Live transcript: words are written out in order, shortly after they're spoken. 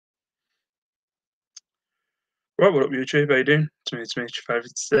Right, what up, YouTube? How you doing? It's me, your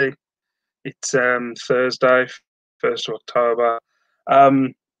favourite today. It's Thursday, 1st of October. I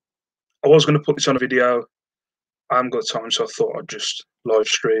was going to put this on a video. I haven't got time, so I thought I'd just live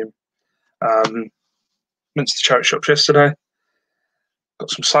stream. Went to the charity shops yesterday.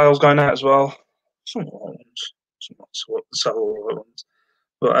 Got some sales going out as well. Some right ones. Some not so all right ones.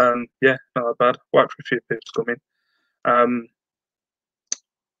 But yeah, not that bad. Wait for a few people to come in.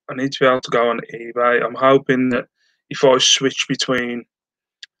 I need to be able to go on eBay. I'm hoping that if I switch between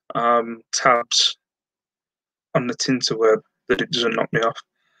tabs on the Tinterweb, that it doesn't knock me off.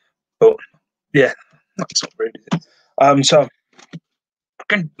 But yeah, that's not really it. So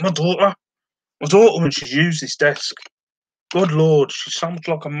my daughter, when she's used this desk, good lord, she sounds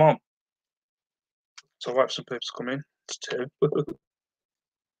like a mom. So I'll wait for some people to come in. It's two.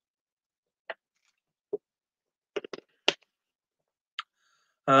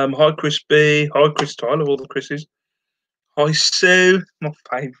 Hi Chris B. Hi Chris Tyler, all the Chris's. Hi Sue, my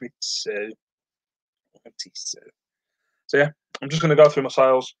favourite Sue. Auntie Sue. So yeah, I'm just going to go through my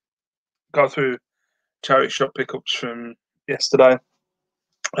sales, go through charity shop pickups from yesterday.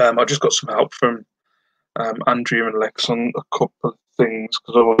 I just got some help from Andrew and Lex on a couple of things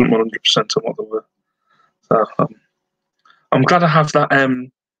because I wasn't 100% on what they were. So I'm glad I have that.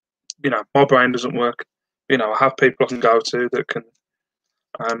 My brain doesn't work. I have people I can go to that can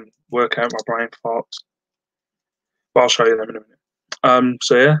work out my brain thoughts. But I'll show you them in a minute.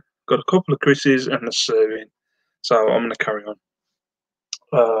 So yeah, got a couple of Chris's and a serving. So I'm going to carry on.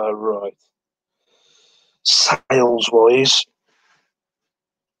 Right. Sales wise,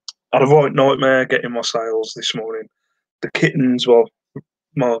 I had a right nightmare getting my sales this morning. The kittens, well,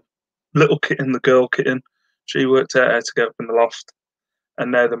 my little kitten, the girl kitten, she worked out how to get up in the loft, and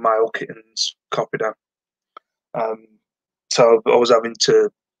now the male kittens copied her. So I was having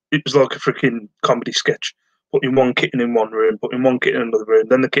to. It was like a freaking comedy sketch. Putting one kitten in one room, putting one kitten in another room,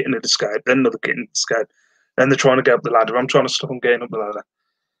 then the kitten had escaped, then another kitten had escaped, then they're trying to get up the ladder. I'm trying to stop them getting up the ladder.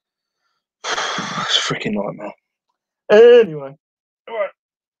 It's a freaking nightmare. Anyway, all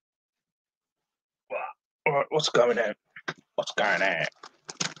right, what's going on? What's going on?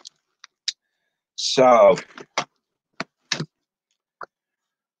 So,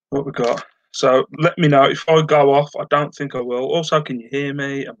 what we got? So, let me know if I go off. I don't think I will. Also, can you hear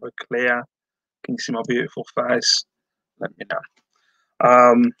me? Am I clear? Can you see my beautiful face? Let me know.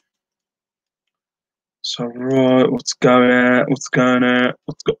 So, right, what's going on? What's going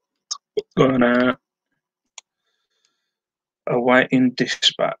on? Awaiting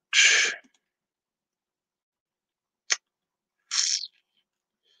dispatch.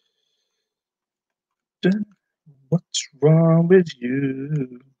 What's wrong with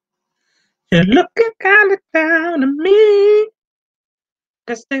you? You're looking kind of down at me.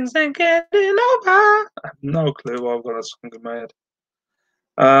 Cause things ain't getting over. I have no clue why I've got a song in my head.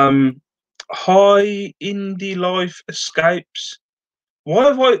 Hi, Indie Life Escapes. Why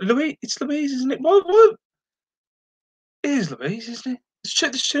have I Louise? It's Louise, isn't it? Why? It is Louise, isn't it?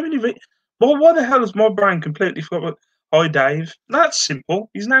 There's too many. Why the hell has my brain completely forgot? Hi, Dave. That's simple.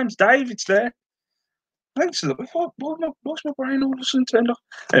 His name's Dave. It's there. Thanks, Louise. Why's my brain all of a sudden turned off?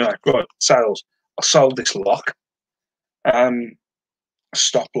 Anyway, right. Sales. I sold this lock.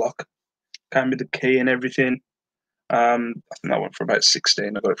 Stop lock. Came with the key and everything. I think that went for about 16.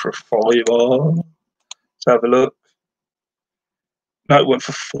 I got it for a 5. Let's have a look. No, it went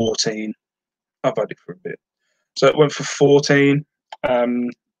for 14. I've had it for a bit. So it went for 14.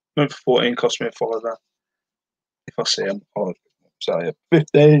 Went for 14, cost me a 5. If I see them, I'll say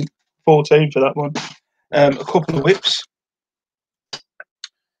 15, 14 for that one. A couple of whips.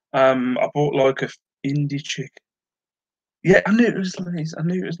 I bought like a indie chick. Yeah, I knew it was Louise.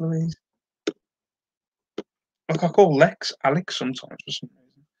 Like I call Lex Alex sometimes for some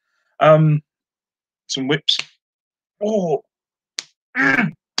reason. Some whips. Oh,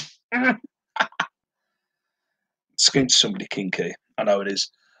 it's going to somebody kinky. I know it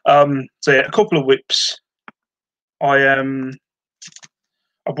is. So yeah, a couple of whips. I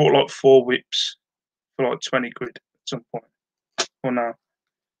bought like 4 whips for like 20 quid at some point. Or no,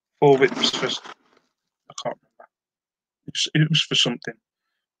 4 whips for I can't remember. It was for something.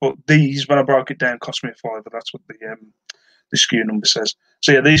 But these, when I broke it down, cost me a 5. That's what the SKU number says.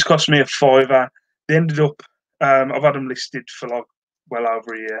 So yeah, these cost me a 5. They ended up. I've had them listed for like well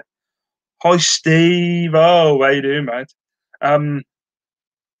over a year. Hi Steve. Oh, how you doing, mate?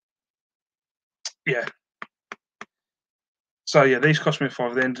 Yeah. So yeah, these cost me a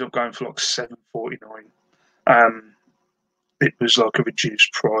 5. They ended up going for like $7.49. It was like a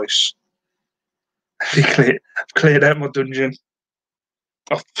reduced price. I've cleared out my dungeon.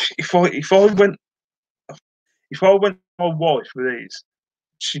 If I went, If I went to my wife with these,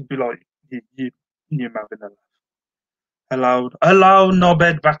 she'd be like, you're having a laugh. Hello,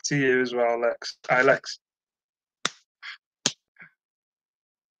 knobhead, back to you as well, Lex. Hey, Lex.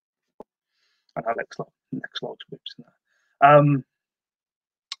 And Alex likes whips.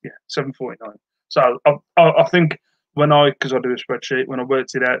 Yeah, 749. So I think because I do a spreadsheet, when I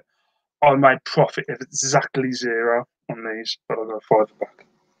worked it out, I made profit of exactly 0 on these, but I got 5 back.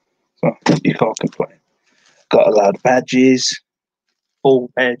 So you can't complain. Got a lot of badges, all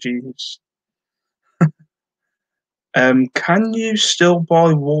badges. Can you still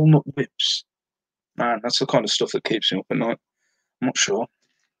buy walnut whips? Man, that's the kind of stuff that keeps me up at night. I'm not sure.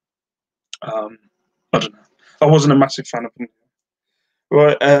 I don't know. I wasn't a massive fan of them.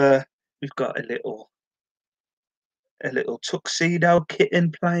 Right, we've got a little tuxedo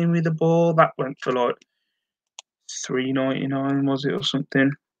kitten playing with the ball. That went for like $3.99, was it, or something?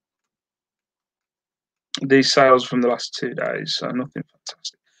 These sales from the last 2 days, so nothing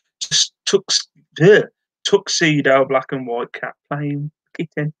fantastic. Just tuxedo black and white cat playing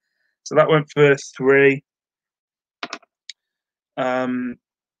kitten. So that went for 3.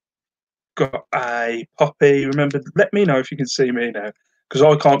 Got a poppy. Remember, let me know if you can see me now, because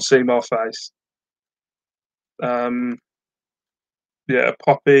I can't see my face. Yeah, a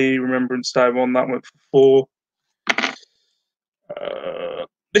poppy Remembrance Day one, that went for 4.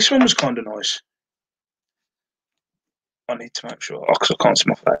 This one was kind of nice. I need to make sure, because I can't see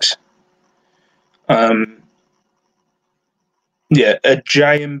my face. Yeah, a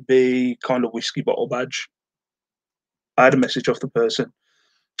J&B kind of whiskey bottle badge. I had a message off the person.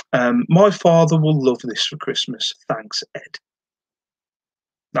 My father will love this for Christmas. Thanks, Ed.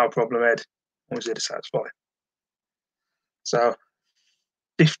 No problem, Ed. Always here to satisfy. So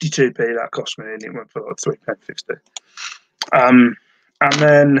 52p that cost me, and it went for like £3.50. And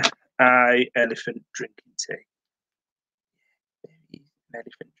then a elephant drinking tea. An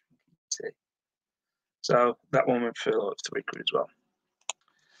elephant drinking tea. So that one went for like £3 as well.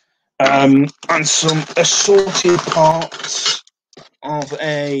 And some assorted parts of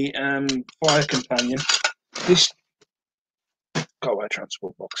a fire companion. This go away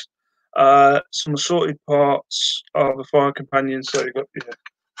transport box. Some assorted parts of a fire companion. So you've got your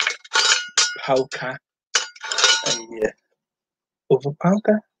poker and your other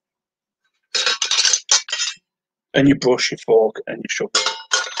poker, and your brush, your fork, and your shovel.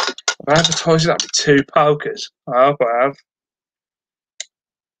 I've advertised that'd be 2 pokers. I hope I have.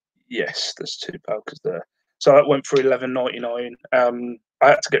 Yes, there's 2 pokers there. So that went for $11.99. I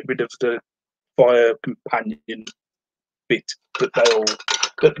had to get rid of the fire companion bit that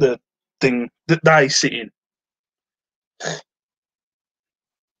the thing that they sit in.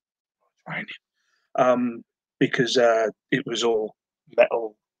 Because it was all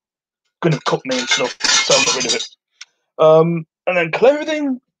metal, gonna cut me and stuff, so I got rid of it. And then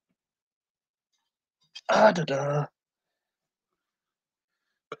clothing.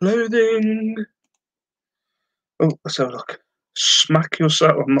 Clothing. Oh, let's have a look. Smack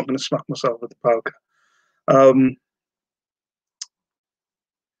yourself. I'm not going to smack myself with the poker.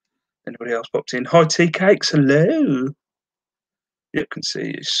 Anybody else popped in? Hi, tea cakes. Hello. You can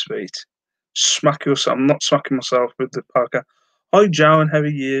see it's sweet. Smack yourself. I'm not smacking myself with the poker. Hi, Joan. How are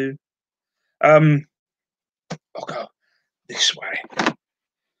you? I'll go this way.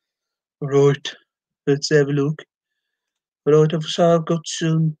 Right. Let's have a look. Right, so I've got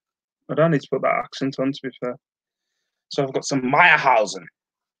some. I don't need to put that accent on, to be fair. So I've got some Meyerhausen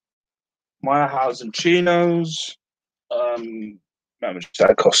chinos. How much did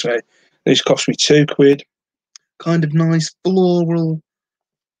that cost me? These cost me £2. Kind of nice floral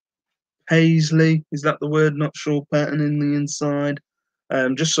paisley. Is that the word? Not sure. Pattern in the inside.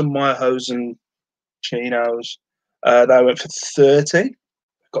 Just some Meyerhausen chinos. They went for 30. It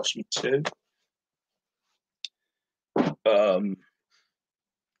cost me 2.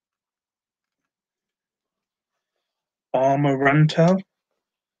 Amaranto.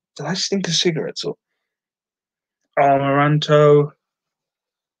 Did I stink of cigarettes up? Amaranto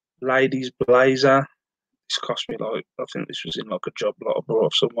ladies blazer. This cost me like, I think this was in like a job lot I bought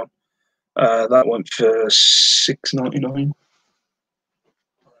off someone. That went for $6.99.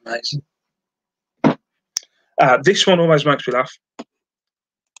 Amazing. This one always makes me laugh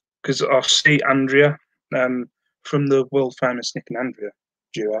because I see Andrea from the world famous Nick and Andrea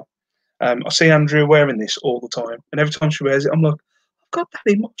duo. I see Andrea wearing this all the time, and every time she wears it, I'm like, I've got that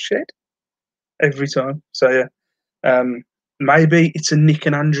in my shed. Every time. So yeah, maybe it's a Nick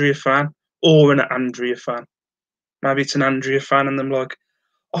and Andrea fan or an Andrea fan. Maybe it's an Andrea fan, and I'm like,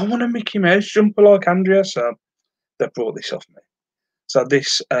 I want a Mickey Mouse jumper like Andrea. So they brought this off me. So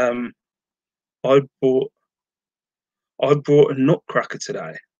this, I bought I bought a nutcracker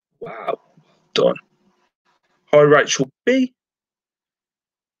today. Wow, done. Hi, Rachel B.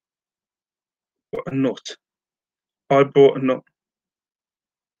 What a nut. I bought a nut.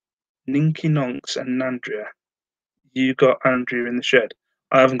 Ninky Nonks and Andrea. You got Andrea in the shed.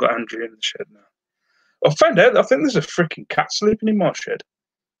 I haven't got Andrea in the shed now. I found out, I think there's a freaking cat sleeping in my shed.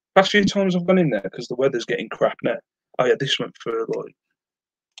 Past few times I've gone in there because the weather's getting crap now. Oh yeah, this went for like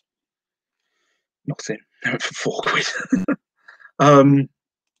nothing. It went for £4.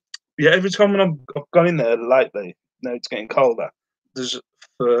 Yeah, every time when I've gone in there lately, now it's getting colder. There's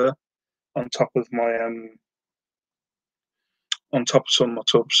fur on top of my on top of some of my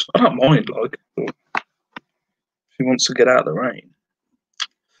tubs. I don't mind, like, but if he wants to get out of the rain.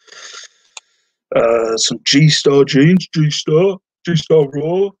 Some G-Star jeans, G-Star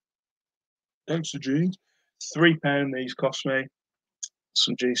Raw, gangster jeans. £3 these cost me.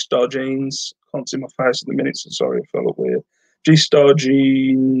 Some G-Star jeans. Can't see my face at the minute, so sorry if I look weird. G-Star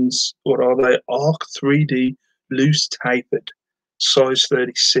jeans, what are they? Arc 3D loose tapered, size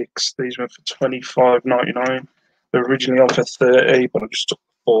 36. These went for £25.99. They're originally on for 30, but I just took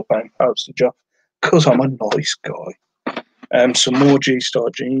the £4 postage off because I'm a nice guy. Some more G-Star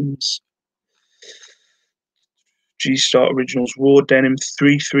jeans. G-Star Originals Raw Denim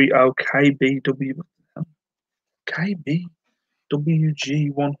 330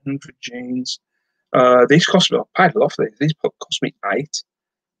 KBWG 100 jeans. These cost me, I paid a lot for these. These cost me 8.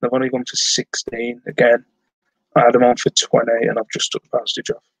 They've only gone to 16. Again, I had them on for 20 and I've just took the postage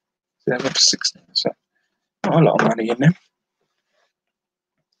off. So they're for 16. So not a lot of money in them.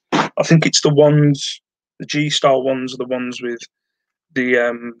 I think it's the ones, the G-Star ones are the ones with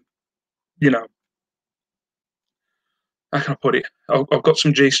the, you know, how can I put it? I've got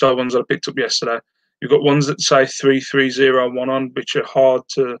some G-Star ones that I picked up yesterday. You've got ones that say 3301 on, which are hard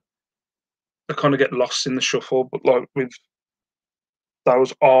to, they kind of get lost in the shuffle. But like with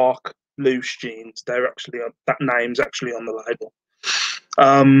those Arc loose jeans, they're actually that name's actually on the label.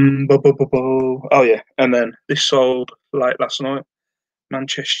 Oh yeah, and then this sold late last night.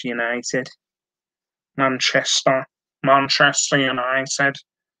 Manchester United, Manchester United,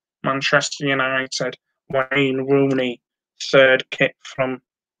 Manchester United. Wayne Rooney, third kit from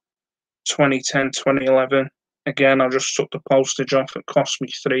 2010, 2011. Again, I just took the postage off. It cost me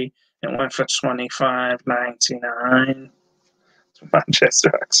 3. It went for £25.99.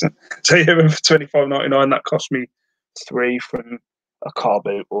 Manchester accent. So yeah, it went for £25.99. That cost me 3 from a car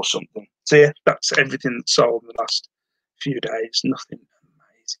boot or something. So yeah, that's everything that sold in the last few days. Nothing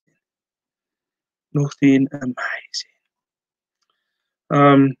amazing. Nothing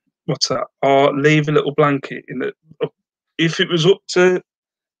amazing. What's that? I'll leave a little blanket in the. If it was up to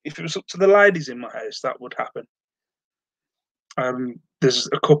the ladies in my house, that would happen. There's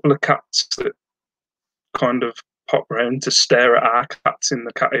a couple of cats that kind of pop round to stare at our cats in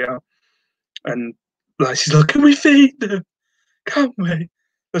the catio, and like she's like, "Can we feed them? Can we?"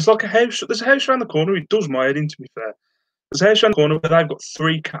 There's like a house. There's a house around the corner. It does my head in, to be fair. There's a house around the corner where they've got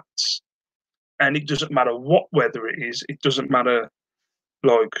 3 cats, and it doesn't matter what weather it is. It doesn't matter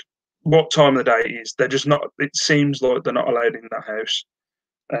like what time of the day it is. They're just not. It seems like they're not allowed in that house,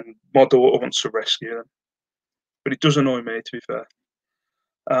 and my daughter wants to rescue them, but it does annoy me, to be fair.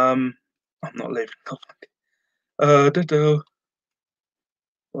 I'm not leaving.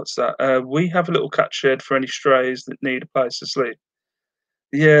 What's that? We have a little cat shed for any strays that need a place to sleep.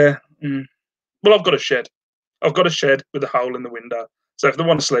 Yeah. Well, I've got a shed. I've got a shed with a hole in the window. So if they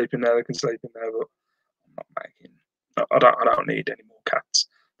want to sleep in there, they can sleep in there. But I'm not making. I don't need any more cats.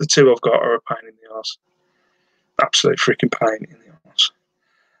 The 2 I've got are a pain in the arse. Absolute freaking pain in the arse.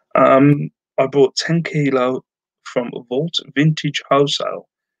 I bought 10 kilo from Vault Vintage Wholesale,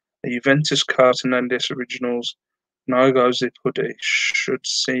 a Juventus carton and this originals. Now goes the hoodie. Should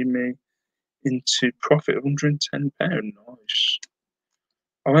see me into profit of £110. Nice.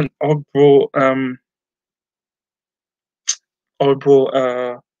 I brought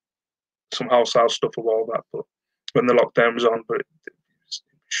some wholesale stuff a while back, but when the lockdown was on, but it was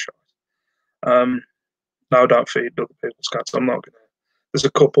shot. No, I don't feed other people's cats. I'm not gonna. There's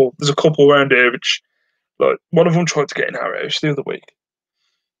a couple around here which, like, one of them tried to get in our house the other week.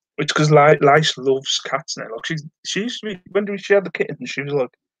 It's because Lace loves cats now. Like she used to be when she had the kitten, she was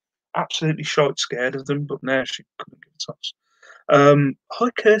like absolutely shite scared of them, but now she couldn't give a toss. Hi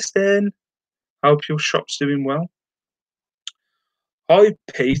Kirsten. Hope your shop's doing well. Hi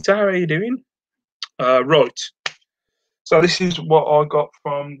Peter, how are you doing? Right. So this is what I got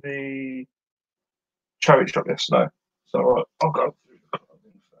from the charity shop yesterday. So right, I'll go through the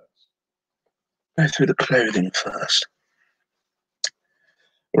clothing first. Go through the clothing first.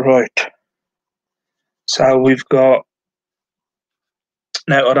 Right. So we've got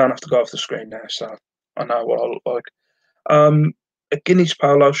Now I don't have to go off the screen now, so I know what I look like. A Guinness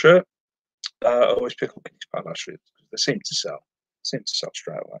polo shirt. I always pick up Guinness polo shirts because they seem to sell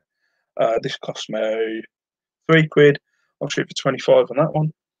straight away. This cost me £3. I'll shoot for 25 on that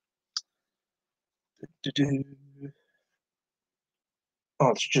one. Oh,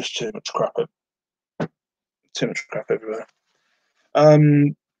 it's just too much crap. Too much crap everywhere.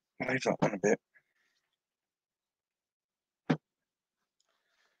 Leave that one a bit.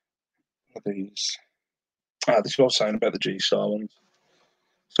 These. This is what I was saying about the G Star ones.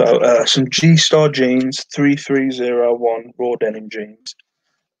 So some G Star jeans, 3301 raw denim jeans.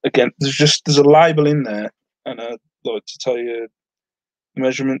 Again, there's a label in there, and I'd like to tell you the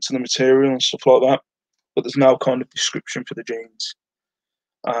measurements and the material and stuff like that. But there's no kind of description for the jeans.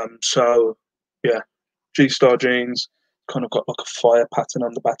 So yeah, G Star jeans kind of got like a fire pattern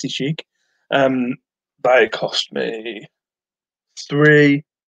on the batty cheek. They cost me three.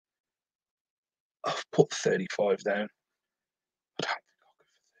 I've put 35 down.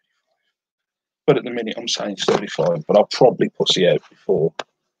 But at the minute, I'm saying 35. But I'll probably pussy out before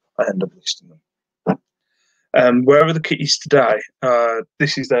I end up listing them. Wherever the kitties today,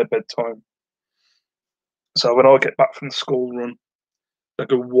 this is their bedtime. So when I get back from the school run, they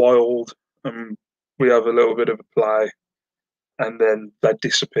go wild, and we have a little bit of a play, and then they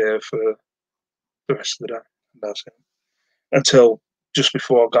disappear for the rest of the day. And that's it. Until just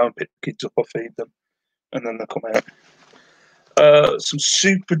before I go and pick the kids up, I feed them, and then they come out. Some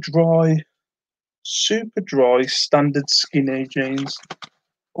super dry standard skinny jeans. I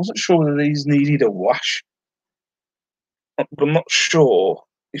wasn't sure whether these needed a wash, but I'm not sure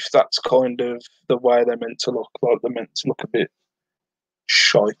if that's kind of the way they're meant to look. Like they're meant to look a bit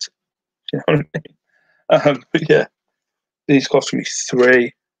shite. You know what I mean? But yeah, these cost me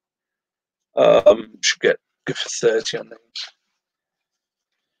three. Should get good for 30 on these.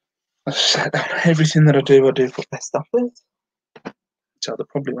 Everything that I do for best offers. So they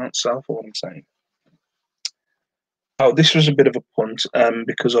probably won't sell for what I'm saying. Oh, this was a bit of a punt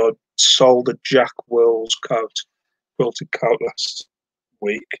because I sold a Jack Wills quilted coat last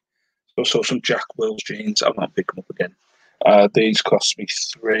week. So I saw some Jack Wills jeans. I might pick them up again. These cost me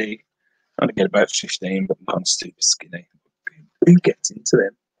three. I'm going to get about 15, but I'm kind of stupid skinny. Who gets into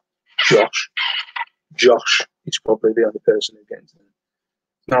them? Josh. Josh is probably the only person who gets into them.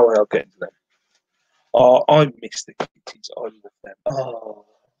 No way I'll get into them. Oh, I miss the kitties. I love them. Oh.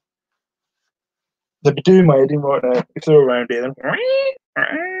 They'd be doing my head in right now if they're around here.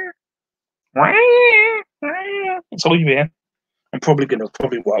 That's all you hear. I'm probably going to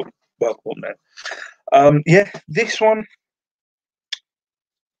welcome now. Yeah, this one,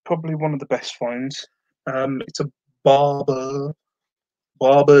 probably one of the best finds. It's a Barber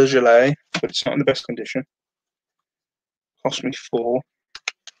Gilet, but it's not in the best condition. Cost me £4.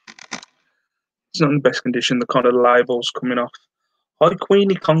 It's not in the best condition. The kind of labels coming off. Hi,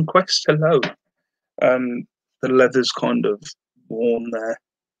 Queenie Conquest. Hello. The leather's kind of worn there.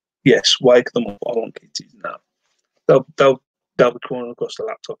 Yes, wake them up. I want kitties now. They'll be crawling across the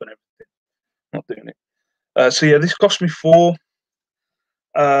laptop and everything. Not doing it. So yeah, this cost me £4.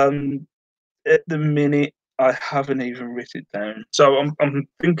 At the minute, I haven't even written it down. So I'm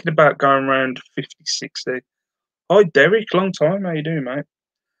thinking about going around 50, 60. Hi, Derek. Long time. How you doing, mate?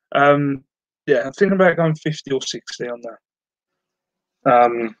 Yeah, I'm thinking about going 50 or 60 on that.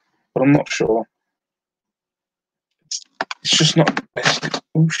 But I'm not sure. It's just not the best.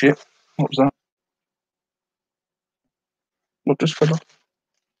 Oh shit! What was that? What just fell off?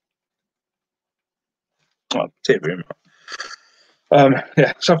 Oh, TV remote.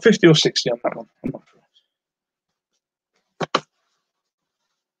 Yeah, so 50 or 60 on that one. I'm not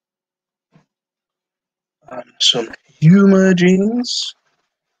sure. Some Humour jeans.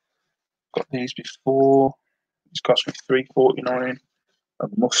 Got these before. It's cost me £3.49. A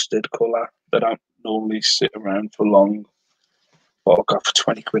mustard colour. They don't normally sit around for long, but I'll go for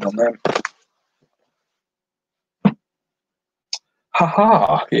 20 quid on them.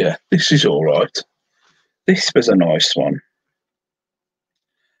 Haha, yeah, this is all right. This was a nice one.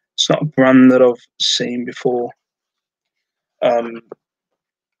 It's not a brand that I've seen before. But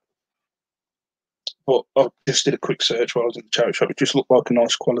I just did a quick search while I was in the charity shop. It just looked like a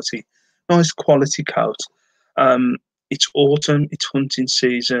nice quality coat. It's autumn, it's hunting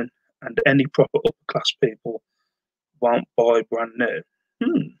season, and any proper upper class people won't buy brand new.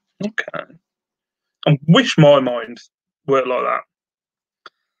 Okay. I wish my mind worked like that.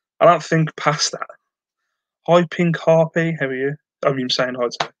 I don't think past that. Hi, Pink Harpy. How are you? I've been saying hi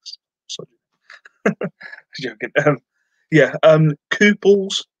to next. Sorry. Joking. Yeah.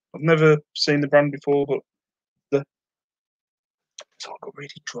 Couples. I've never seen the brand before, but So I got really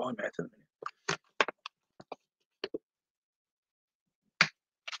dry mouth at the minute.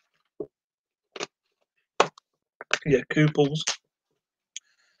 Yeah, Kooples.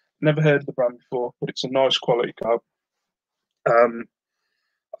 Never heard of the brand before, but it's a nice quality carb. I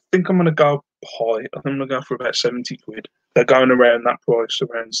think I'm going to go high. I think I'm going to go for about 70 quid. They're going around that price,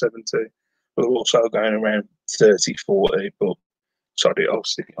 around 70. But they're also going around 30, 40. But sorry, I'll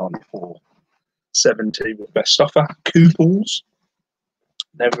stick it on for 70 with best offer. Kooples.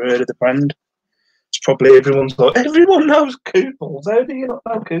 Never heard of the brand. It's probably everyone's like, everyone knows Kooples. How do you not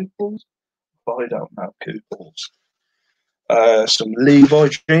know Kooples? I don't know Kooples. Some Levi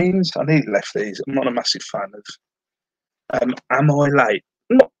jeans. I nearly left these. I'm not a massive fan of. Am I late?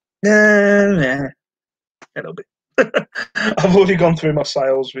 No. Yeah, a little bit. I've already gone through my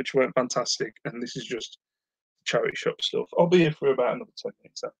sales, which weren't fantastic, and this is just charity shop stuff. I'll be here for about another 10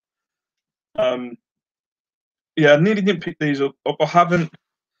 minutes. Yeah, I nearly didn't pick these up. I haven't.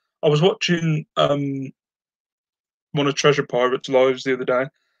 I was watching one of Treasure Pirates' lives the other day.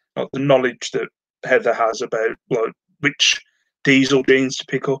 Like the knowledge that Heather has about like which diesel jeans to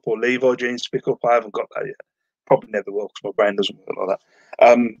pick up or Levi jeans to pick up. I haven't got that yet. Probably never will because my brain doesn't work like that.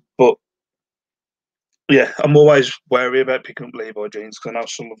 But yeah, I'm always wary about picking up Levi jeans because I know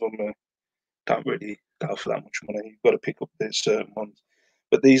some of them don't really go for that much money. You've got to pick up these certain ones.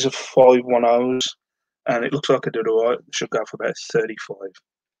 But these are 510s, and it looks like I did all right. Should go for about 35.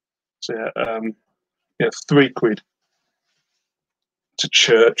 So yeah, £3 to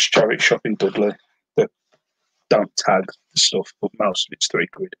church charity shop in Dudley. They don't tag the stuff, but most of it's £3.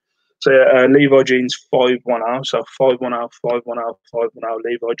 So yeah, Levi jeans 510. So 510, 510, 510.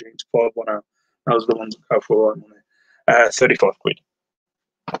 Levi jeans 510. Those are the ones that go for all right money.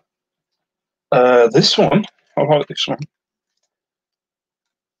 £35. This one, I like this one.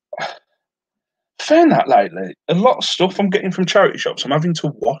 Found that lately. A lot of stuff I'm getting from charity shops, I'm having to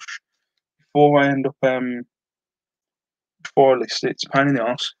wash before I end up before I list it. It's a pain in the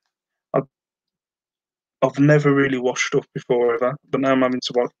arse. I've never really washed stuff before ever, but now I'm having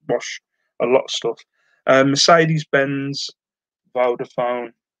to wash a lot of stuff. Mercedes Benz,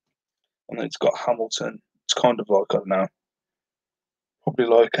 Vodafone, and it's got Hamilton. It's kind of like I don't know, probably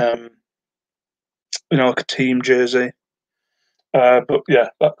like like a team jersey. But yeah,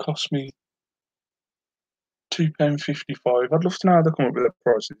 that cost me £2.55. I'd love to know how they come up with their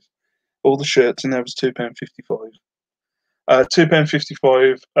prices. All the shirts in there was £2.55.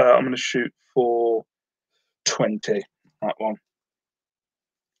 £2.55. I'm going to shoot for 20. That one.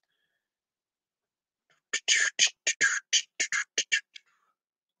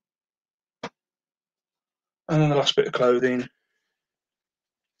 And then the last bit of clothing.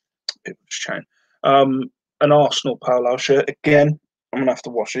 It was chain. An Arsenal polo shirt. Again, I'm gonna have to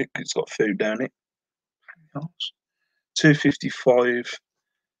wash it because it's got food down it. £2.55.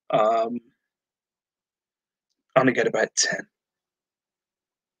 I only get about 10.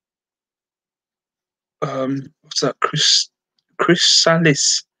 What's that? Chris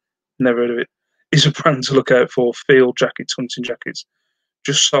Salis. Never heard of it. Is a brand to look out for. Field jackets, hunting jackets.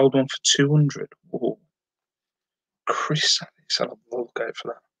 Just sold one for 200. Whoa. Chris Salis. I'll look out for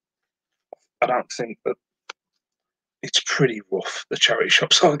that. I don't think that it's pretty rough. The charity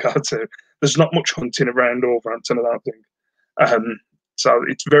shops I go to. There's not much hunting around Wolverhampton, I don't think. So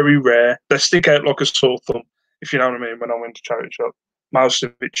it's very rare. They stick out like a sore thumb, if you know what I mean, when I went to charity shop. Most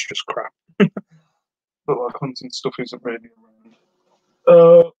of it's just crap. But like hunting stuff isn't really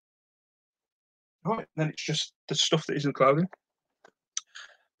around. Right, then it's just the stuff that isn't clothing.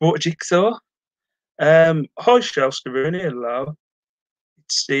 Bought a jigsaw. Hi, Chelsea Rooney, hello.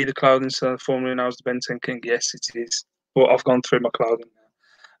 It's Steve, the clothing seller, formerly known as the Ben 10 King. Yes, it is. But I've gone through my clothing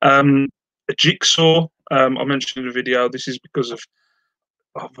now. A jigsaw. I mentioned in the video. This is because of.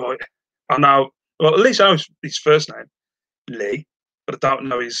 Oh boy, I know. Well, at least I know his first name, Lee, but I don't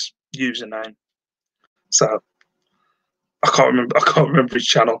know his username. So I can't remember. I can't remember his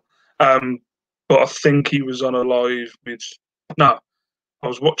channel. But I think he was on a live with. No, I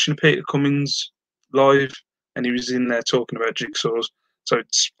was watching Peter Cummins live, and he was in there talking about jigsaws. So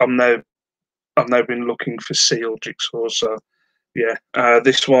I've now been looking for seal jigsaws. So yeah,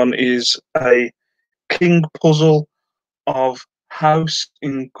 this one is a king puzzle of house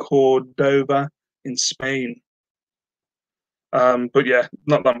in Cordoba in Spain. But yeah,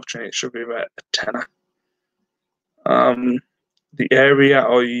 not that much in it. It should be about a tenner. The area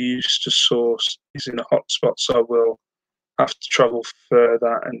I used to source is in a hotspot, so I will have to travel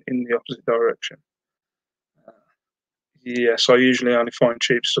further and in the opposite direction. Yes, I usually only find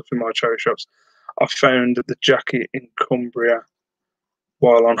cheap stuff in my charity shops. I found the jacket in Cumbria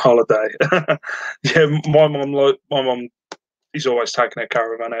while on holiday. Yeah, my mum he's always taking a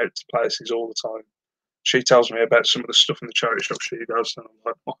caravan out to places all the time. She tells me about some of the stuff in the charity shop she goes, and I'm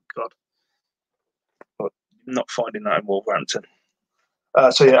like, oh my god, but I'm not finding that in Wolverhampton.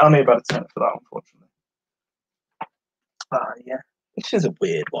 So yeah, only about a 10 for that, unfortunately. Yeah, this is a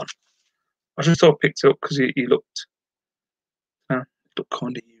weird one. I just thought I picked it up because he looked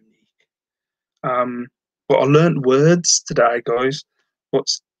kind of unique. But I learned words today, guys.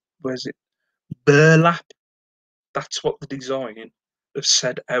 Where's it? Burlap. That's what the design of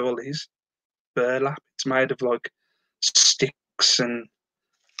said owl is. Burlap. It's made of like sticks, and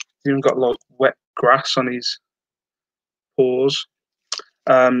he's even got like wet grass on his paws.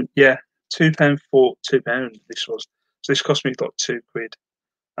 Yeah, £2 for £2. This was, so this cost me like £2.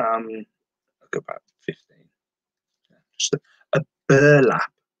 Like about 15. Yeah, just a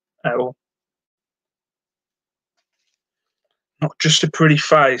burlap owl, not just a pretty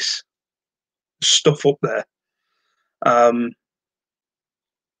face. Stuff up there. Um,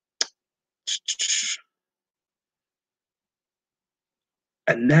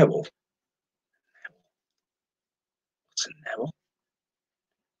 a Neville. What's a Neville?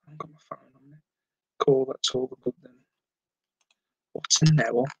 I haven't got my phone on me. Cool, that's all the good then. What's a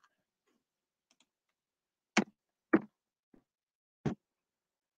Neville?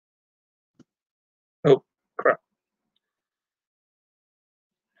 Oh, crap.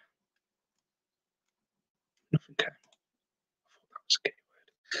 Nothing came. I thought that was a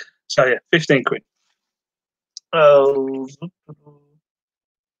keyword. So yeah, £15. Oh,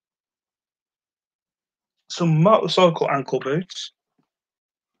 some motorcycle ankle boots.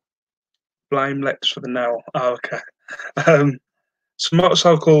 Blame Lex for the nail. Oh, okay. Um, some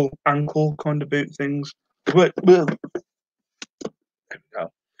motorcycle ankle kind of boot things. There we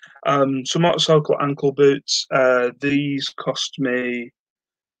go. Some motorcycle ankle boots. These cost me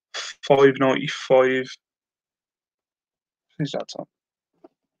 £5.95. Who's that on?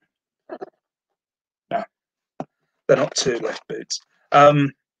 No, they're not two left boots.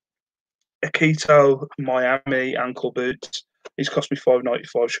 Akito Miami ankle boots. These cost me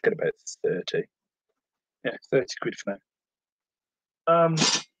 £5.95. Should get about 30. Yeah, £30 for them.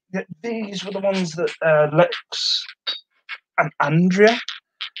 Yeah, these were the ones that Lex and Andrea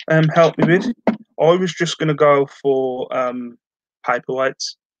helped me with. I was just going to go for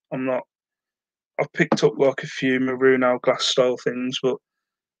paperweights. I'm not. I've picked up like a few maroon hourglass style things, but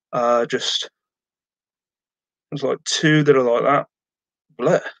just there's like two that are like that.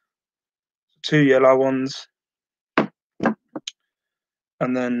 Blech. Two yellow ones, and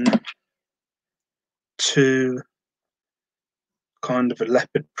then two kind of a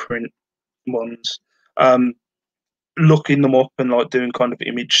leopard print ones. Looking them up and like doing kind of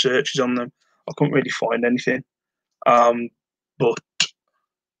image searches on them, I couldn't really find anything. But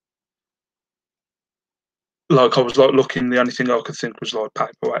like I was like looking, the only thing I could think was like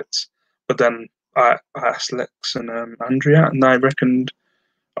paperweights. But then I asked Lex and Andrea, and they reckoned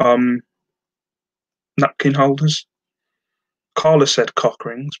napkin holders. Carla said cock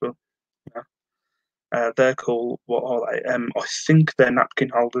rings, but they're called, what are they? I think they're napkin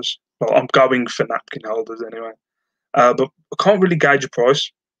holders. Well, I'm going for napkin holders anyway. But I can't really gauge a price.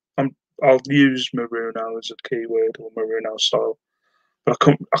 I'll use Maruno as a keyword, or Maruno style, but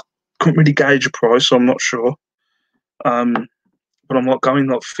I couldn't really gauge a price, so I'm not sure. But I'm like going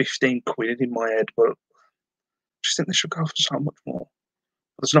like £15 in my head, but I just think they should go for so much more.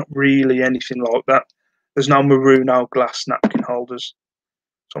 There's not really anything like that. There's no Maruno glass napkin holders,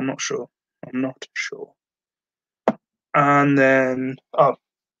 so I'm not sure. I'm not sure. And then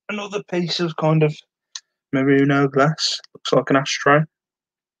another piece of kind of Maruno glass. Looks like an ashtray.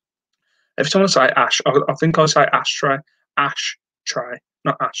 Every time I say ash, I think I say ashtray. Ash tray,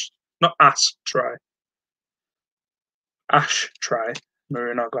 not ash, not ash tray. Ash tray,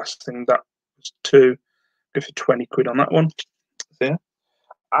 Merino glass thing. That was two. Go for £20 on that one. Yeah.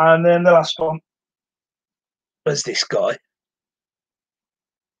 And then the last one was this guy.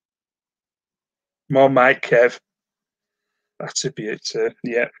 My mate Kev. That's a beaut too.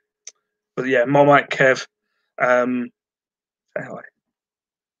 Yeah. But yeah, my mate Kev. Anyway.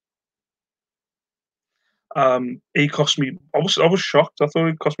 He cost me. I was shocked. I thought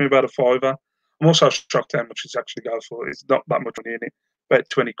it cost me about a fiver. I'm also shocked how much it's actually going for. It's not that much money in it, about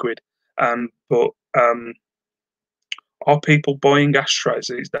 £20. But are people buying ashtrays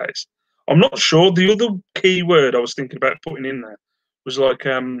these days? I'm not sure. The other key word I was thinking about putting in there was like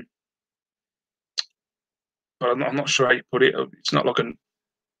I'm not sure how you put it. It's not like a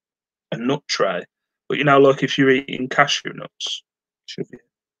nut tray, but you know, like if you're eating cashew nuts, should be.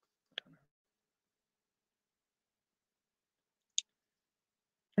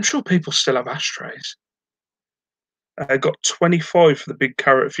 I'm sure people still have ashtrays. I got 25 for the big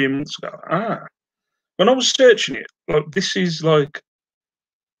carrot a few months ago. When I was searching it, like this is like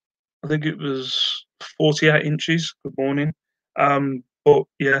I think it was 48 inches. Good morning. But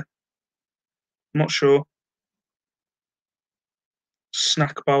yeah, I'm not sure.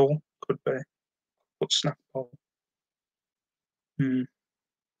 Snack bowl could be. What snack bowl? Hmm.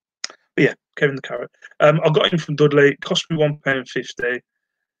 But yeah, Kevin the Carrot. I got him from Dudley. It cost me £1.50.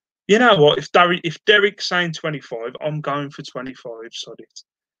 You know what? If Derek's saying 25, I'm going for 25. Sod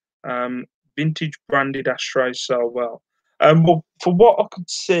it. Vintage branded ashtrays sell well. Well, for what I could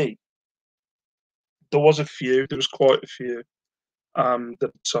see, there was a few. There was quite a few that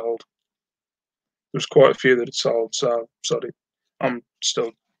had sold. There was quite a few that had sold. So sorry, I'm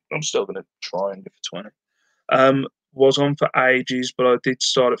still I'm still going to try and get for 20. Was on for ages, but I did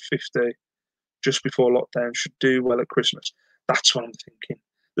start at 50 just before lockdown. Should do well at Christmas. That's what I'm thinking.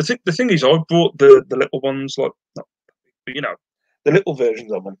 The thing is, I bought the little ones, like not, but, the little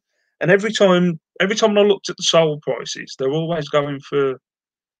versions of them, and every time I looked at the sold prices, they're always going for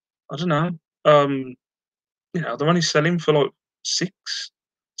I don't know. Um, they're only selling for like 6,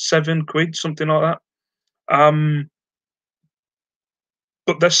 7 quid, something like that.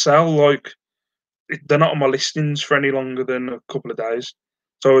 But they sell like they're not on my listings for any longer than a couple of days.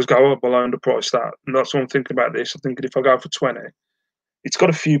 So I always go, below the price that. And that's what I'm thinking about this. I'm thinking if I go for 20, it's got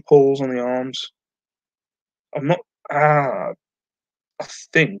a few pulls on the arms. I'm not, I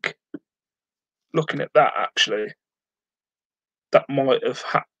think, looking at that actually, that might have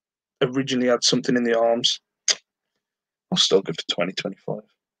originally had something in the arms. I'll still go for 2025.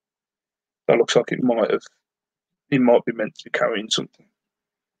 That looks like it might be meant to be carrying something.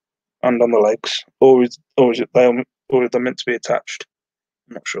 And on the legs. Or are they meant to be attached?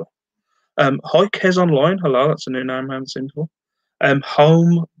 I'm not sure. Hi, Kez Online. Hello, that's a new name I haven't seen before.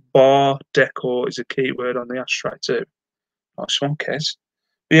 Home bar decor is a keyword on the ashtray too. Nice one, Kez.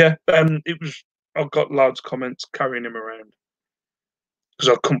 Yeah, it was. I got loads of comments carrying him around because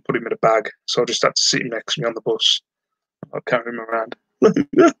I couldn't put him in a bag, so I just had to sit him next to me on the bus. I'll carry him around. Where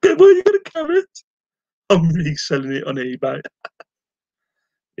are you going to carry it? I'm reselling it on eBay.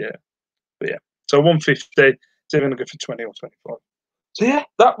 Yeah, but yeah. So 150. So you're going to go for 20 or 25. So yeah,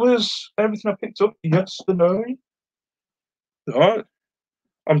 that was everything I picked up yesterday. All right.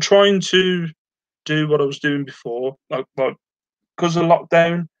 I'm trying to do what I was doing before, like because of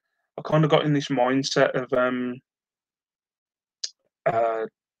lockdown. I kind of got in this mindset of uh,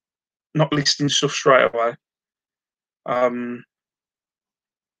 not listing stuff straight away, um,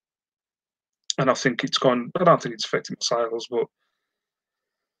 and I think it's gone. I don't think it's affecting my sales, but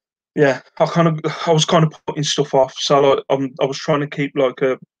yeah, I was kind of putting stuff off. So like, I was trying to keep like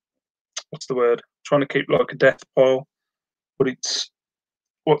a what's the word? Trying to keep like a death pile, but it's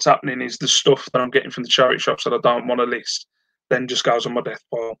what's happening is the stuff that I'm getting from the charity shops that I don't want to list then just goes on my death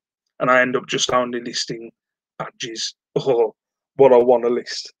pile, and I end up just only listing badges or what I want to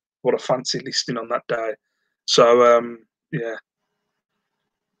list, what I fancy listing on that day. So yeah,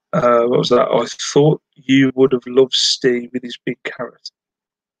 what was that? I thought you would have loved Steve with his big carrot.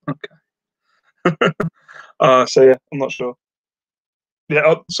 Okay. So yeah, I'm not sure.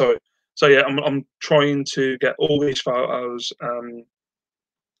 Yeah, sorry. So yeah, I'm trying to get all these photos,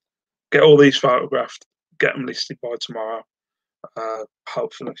 get all these photographed, get them listed by tomorrow.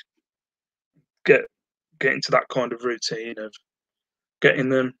 Hopefully, get get into that kind of routine of getting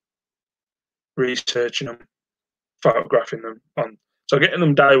them, researching them, photographing them on. So getting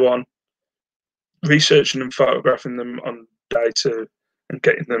them day one, researching and photographing them on day two, and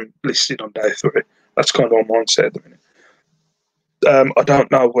getting them listed on day three. That's kind of my mindset at the minute. I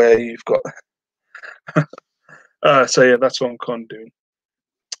don't know where you've got. So yeah, that's what I'm kind of doing.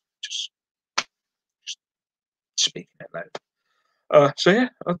 Just, just speaking out loud. So yeah,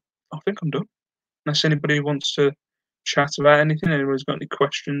 I think I'm done. Unless anybody wants to chat about anything, anyone's got any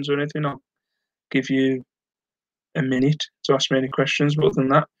questions or anything, I'll give you a minute to ask me any questions. But other than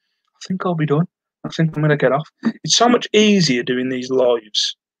that, I think I'll be done. I think I'm going to get off. It's so much easier doing these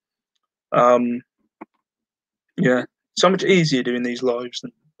lives. Um, yeah, so much easier doing these lives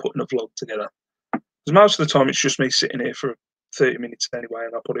than putting a vlog together. Because most of the time it's just me sitting here for 30 minutes anyway,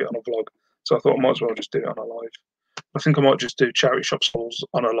 and I put it on a vlog. So I thought I might as well just do it on a live. I think I might just do charity shop hauls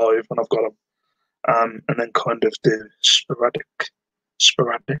on a live when I've got them, and then kind of do sporadic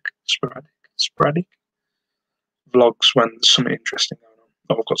vlogs when there's something interesting going on.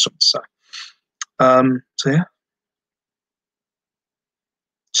 Or I've got something to say. So yeah,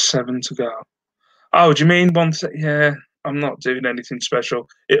 7 to go. Oh, do you mean one? Yeah, I'm not doing anything special.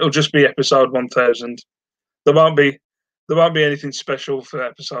 It'll just be episode 1000. There won't be anything special for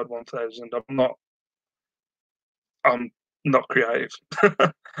episode 1000. I'm not. I'm not creative.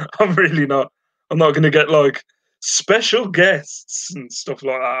 I'm really not. I'm not going to get like special guests and stuff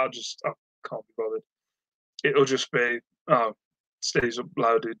like that. I can't be bothered. It'll just be, oh, Steve's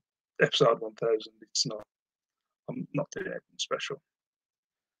uploaded episode 1000. It's not. I'm not doing anything special.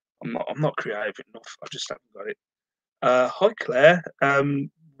 I'm not creative enough. I just haven't got it. Hi Claire.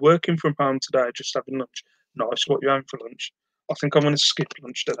 Working from home today, just having lunch. Nice. What you having for lunch? I think I'm going to skip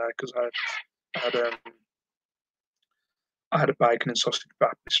lunch today because had I had a bacon and sausage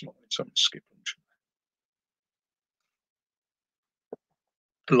wrap this morning, so I'm going to skip lunch.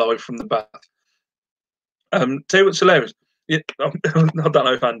 Live from the bath. Tell you what's hilarious. Yeah, I don't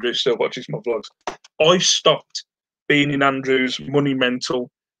know if Andrew still watches my vlogs. I stopped being in Andrew's money mental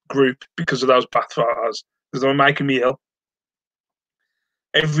group because of those bath photos because they were making me ill.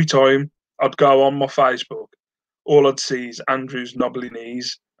 Every time I'd go on my Facebook, all I'd see is Andrew's knobbly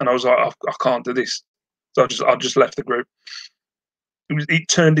knees, and I was like, I can't do this. So I just left the group. It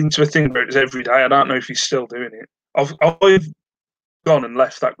turned into a thing where it was every day. I don't know if he's still doing it. I've gone and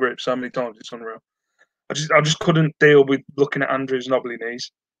left that group so many times. It's unreal. I just couldn't deal with looking at Andrew's knobbly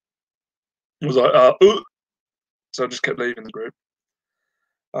knees. I was like, so I just kept leaving the group.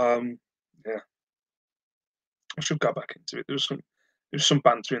 Yeah, I should go back into it. There was some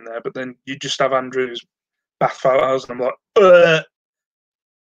banter in there, but then you just have Andrew's bath photos, and I'm like,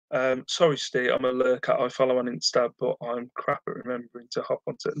 sorry, Steve, I'm a lurker. I follow on Insta, but I'm crap at remembering to hop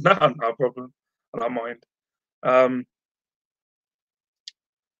onto it. No, no problem. I don't mind.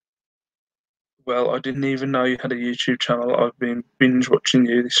 Well, I didn't even know you had a YouTube channel. I've been binge watching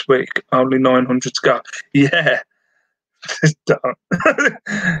you this week. Only 900 to go. Yeah, don't.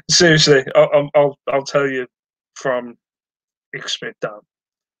 Seriously, I'll tell you from experience,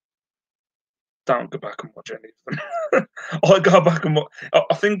 don't go back and watch any of them. I go back and watch.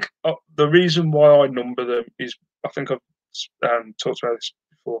 I think the reason why I number them is I think I've talked about this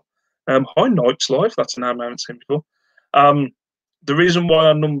before. Hi, Night's Life. That's a name I haven't seen before. The reason why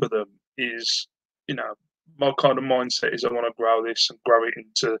I number them is, my kind of mindset is I want to grow this and grow it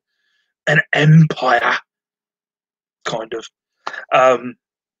into an empire, kind of. And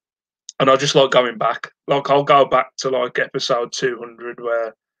I just like going back. Like I'll go back to like episode 200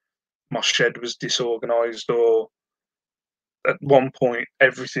 where my shed was disorganized, or at one point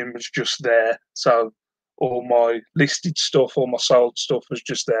everything was just there. So all my listed stuff, all my sold stuff was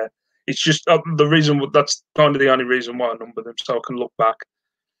just there. It's just the reason that's kind of the only reason why I number them, so I can look back.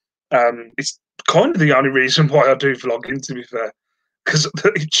 It's kind of the only reason why I do vlogging, to be fair, because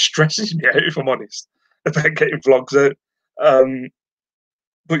it stresses me out, if I'm honest, about getting vlogs out.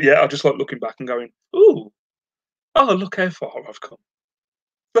 But yeah, I just like looking back and going, "Ooh, oh, look how far I've come!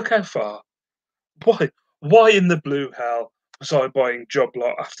 Look how far! Why in the blue hell was I buying job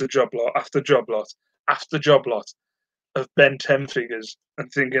lot after job lot after job lot after job lot of Ben 10 figures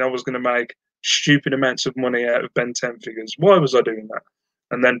and thinking I was going to make stupid amounts of money out of Ben 10 figures? Why was I doing that?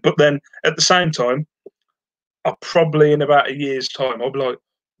 But then at the same time, I'll probably in about a year's time, I'll be like,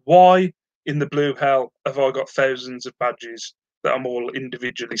 why in the blue hell have I got thousands of badges that I'm all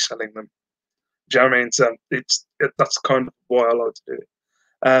individually selling them? Do you know what I mean? So that's kind of why I like to do it.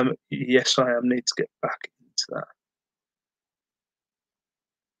 Yes, I am. Need to get back into that.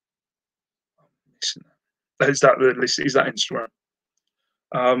 I'm missing that. Is that the list? Is that Instagram?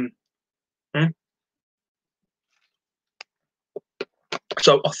 Hmm?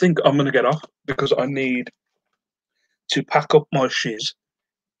 So I think I'm going to get off because I need to pack up my shiz,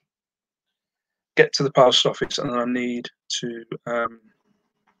 get to the post office, and I need to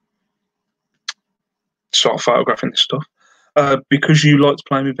start photographing this stuff. Because you like to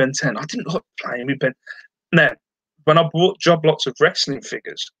play with Ben 10. I didn't like playing with Ben. Now, when I bought job lots of wrestling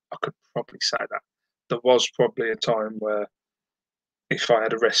figures, I could probably say that. There was probably a time where if I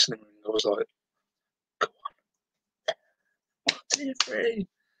had a wrestling ring, I was like, come on, 1, 2, 3.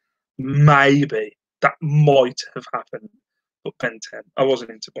 Maybe that might have happened. But Ben 10, I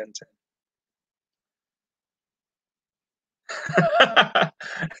wasn't into Ben 10.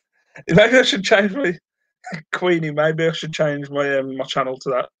 Maybe I should change my Queenie. Maybe I should change my channel to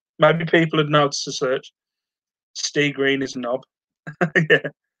that. Maybe people would notice the search. Steve Green is a knob. Yeah,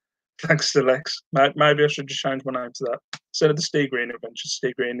 thanks to Lex. Maybe I should just change my name to that instead of the Steve Green Adventure.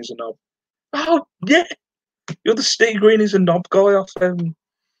 Steve Green is a knob. Oh yeah, you're the Steve Green is a knob guy off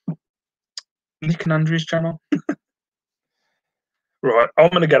Nick and Andrew's channel. Right, I'm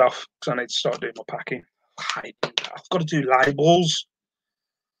gonna get off because I need to start doing my packing. I've got to do labels.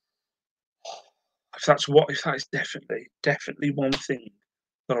 If that is definitely one thing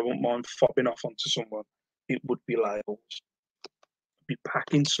that I wouldn't mind fobbing off onto someone, it would be labels. I'd be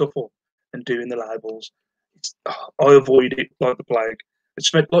packing stuff up and doing the labels. I avoid it like the plague. It's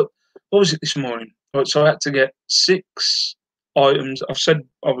spent like what was it this morning? Right, so I had to get 6 items. I've said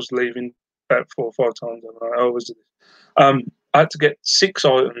I was leaving about 4 or 5 times. I always do this. I had to get 6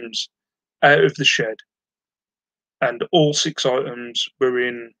 items out of the shed, and all 6 items were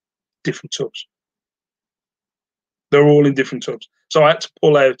in different tubs. They're all in different tubs. So I had to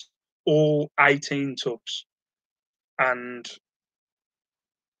pull out all 18 tubs, and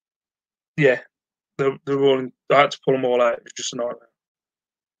yeah, they're all in. I had to pull them all out. It was just a nightmare.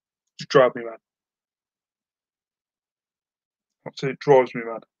 Just drive me mad. It drives me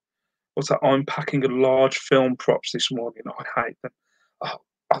mad. What's that? I'm packing a large film props this morning. I hate them. Oh,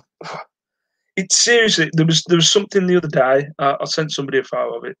 I, it's seriously there was something the other day. I sent somebody a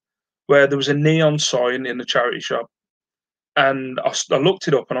photo of it where there was a neon sign in the charity shop, and I looked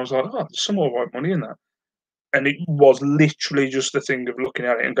it up and I was like, oh, there's some all right money in that, and it was literally just the thing of looking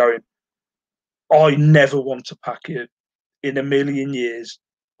at it and going, I never want to pack it in a million years.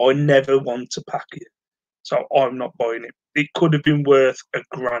 I never want to pack it, so I'm not buying it. It could have been worth a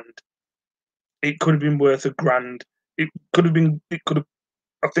grand. It could have been worth a grand. It could have been. It could have.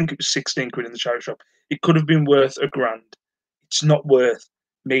 I think it was 16 quid in the charity shop. It could have been worth a grand. It's not worth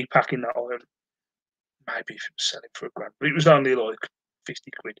me packing that iron. Maybe if it was selling for a grand, but it was only like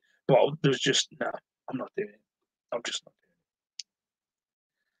 50 quid. But there was just no. I'm not doing it. I'm just not doing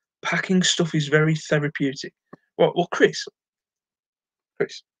it. Packing stuff is very therapeutic. Well, Chris,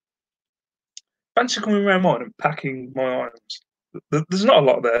 fancy coming around mine and packing my items. There's not a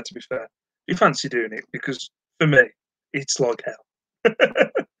lot there, to be fair. You fancy doing it because for me, it's like hell.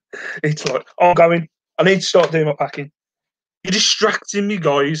 It's like I'm going. I need to start doing my packing. You're distracting me,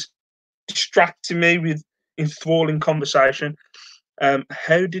 guys. Distracting me with enthralling conversation.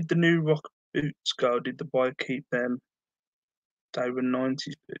 How did the new rock boots go? Did the buyer keep them? They were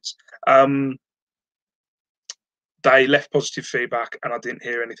 90s boots. They left positive feedback, and I didn't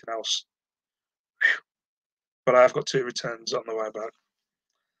hear anything else. But I've got 2 returns on the way back.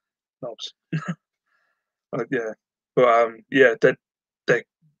 Knobs. Yeah, but yeah, they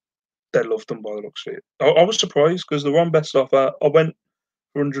they loved them by the looks of it. I was surprised because they were on best offer. I went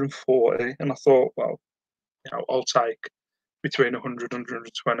for 140, and I thought, well, I'll take between 100 and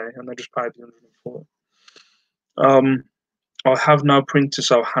 120, and they just paid the 140. Um, I have no printer,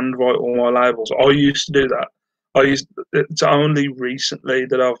 so I handwrite all my labels. I used to do that. It's only recently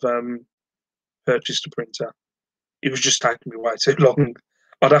that I've purchased a printer. It was just taking me way too long.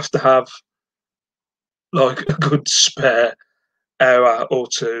 I'd have to have like a good spare hour or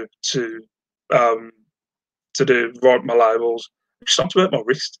two um to write my labels. It started to hurt my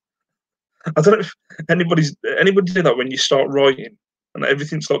wrist. I don't know if anybody do that when you start writing and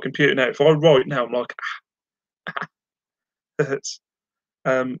everything's like computer now. If I write now, I'm like, it hurts.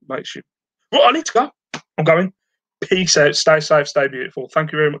 Makes you. Well, I need to go. I'm going. Peace out. Stay safe. Stay beautiful.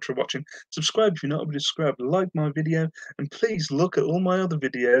 Thank you very much for watching. Subscribe if you're not already subscribed. Like my video, and please look at all my other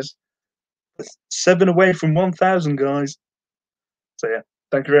videos. 7 away from 1,000, guys. So yeah,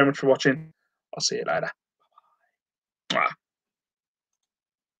 thank you very much for watching. I'll see you later. Mwah.